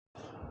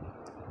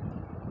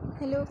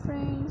Hello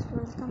friends,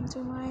 welcome to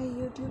my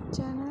YouTube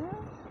channel.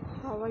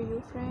 How are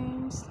you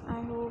friends? I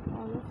hope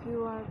all of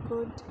you are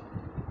good,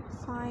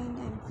 fine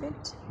and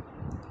fit.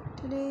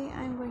 Today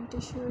I'm going to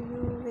show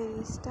you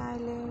very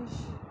stylish,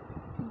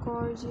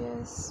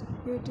 gorgeous,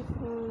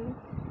 beautiful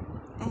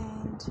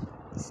and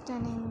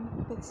stunning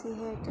pixie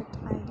haircut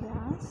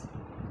ideas.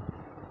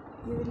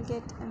 You will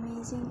get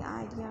amazing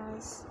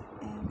ideas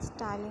and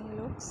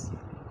styling looks.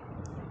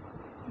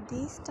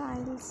 These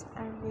styles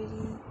are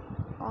very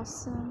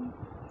awesome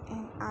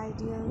and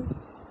ideal,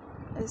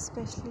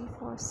 especially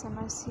for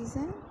summer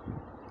season.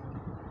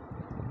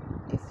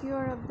 If you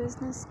are a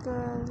business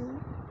girl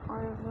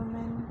or a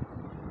woman,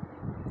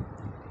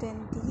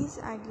 then these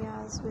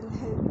ideas will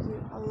help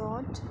you a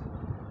lot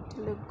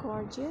to look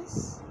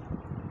gorgeous.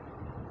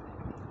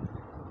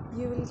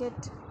 You will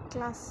get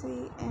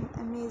classy and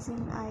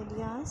amazing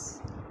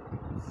ideas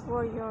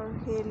for your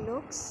hair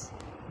looks.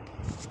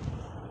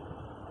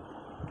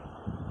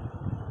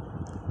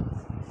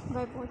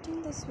 By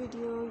watching this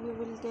video, you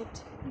will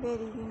get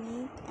very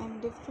unique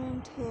and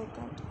different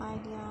haircut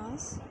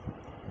ideas.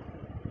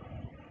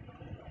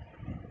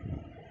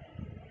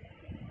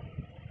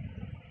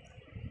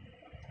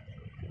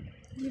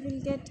 You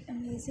will get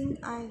amazing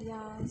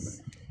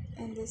ideas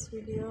in this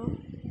video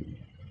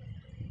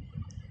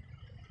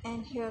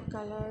and hair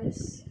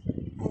colors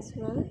as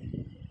well.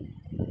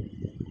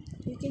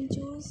 You can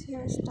choose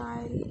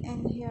hairstyle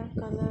and hair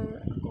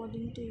color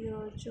according to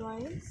your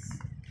choice.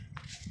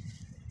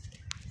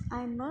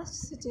 I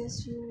must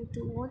suggest you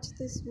to watch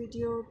this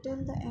video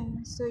till the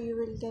end so you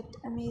will get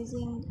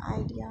amazing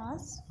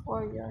ideas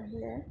for your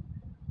hair.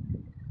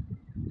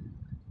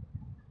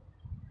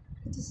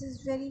 This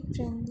is very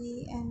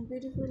trendy and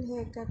beautiful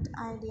haircut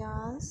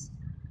ideas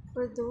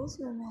for those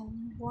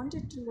women who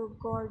wanted to look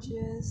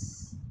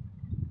gorgeous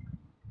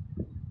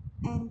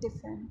and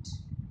different.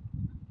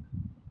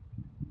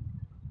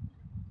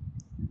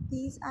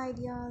 These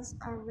ideas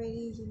are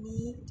very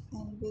unique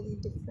and very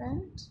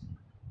different.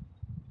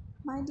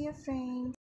 My dear friends,